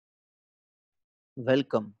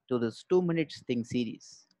Welcome to this 2 minutes thing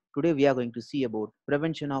series. Today we are going to see about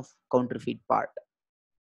prevention of counterfeit part.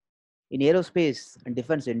 In aerospace and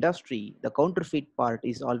defense industry, the counterfeit part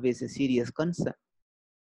is always a serious concern.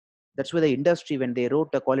 That's why the industry, when they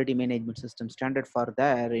wrote a quality management system standard for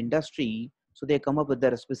their industry, so they come up with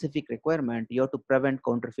their specific requirement, you have to prevent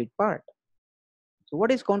counterfeit part. So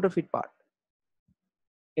what is counterfeit part?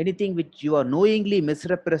 Anything which you are knowingly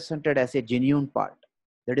misrepresented as a genuine part.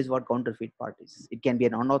 That is what counterfeit part is. It can be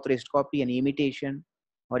an unauthorized copy, an imitation,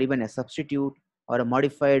 or even a substitute, or a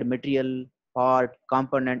modified material, part,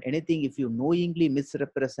 component, anything. If you knowingly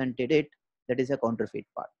misrepresented it, that is a counterfeit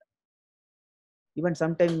part. Even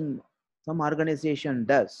sometimes some organization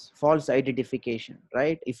does false identification,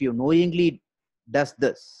 right? If you knowingly does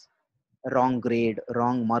this, wrong grade,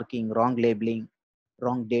 wrong marking, wrong labeling,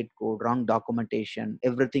 wrong date code, wrong documentation,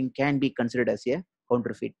 everything can be considered as a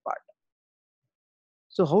counterfeit part.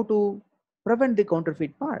 So how to prevent the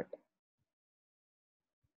counterfeit part?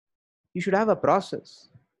 You should have a process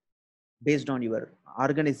based on your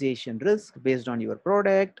organization risk, based on your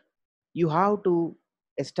product. You have to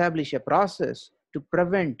establish a process to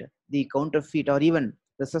prevent the counterfeit or even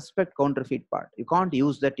the suspect counterfeit part. You can't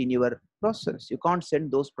use that in your process. You can't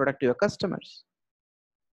send those products to your customers.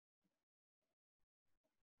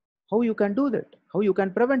 How you can do that? How you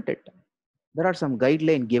can prevent it? There are some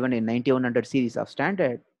guidelines given in 9100 series of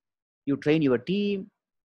standard. You train your team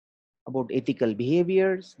about ethical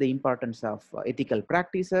behaviors, the importance of ethical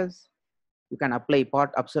practices. You can apply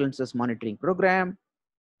part obsolescence monitoring program.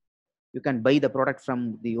 You can buy the product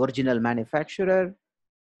from the original manufacturer.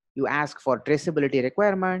 You ask for traceability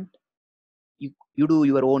requirement. You do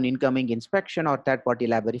your own incoming inspection or third-party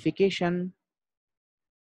lab verification.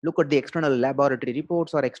 Look at the external laboratory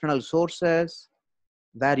reports or external sources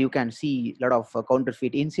where you can see a lot of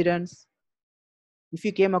counterfeit incidents. If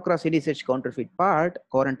you came across any such counterfeit part,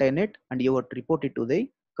 quarantine it and you would report it to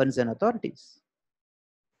the concerned authorities.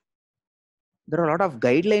 There are a lot of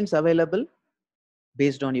guidelines available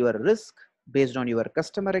based on your risk, based on your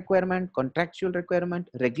customer requirement, contractual requirement,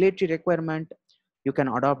 regulatory requirement. You can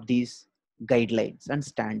adopt these guidelines and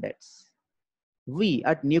standards. We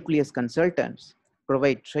at Nucleus Consultants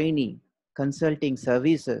provide training, consulting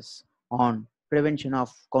services on prevention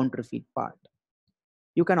of counterfeit part.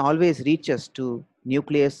 You can always reach us to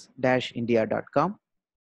nucleus-india.com,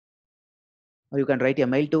 or you can write a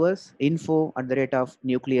mail to us,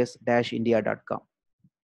 info@nucleus-india.com.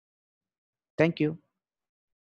 Thank you.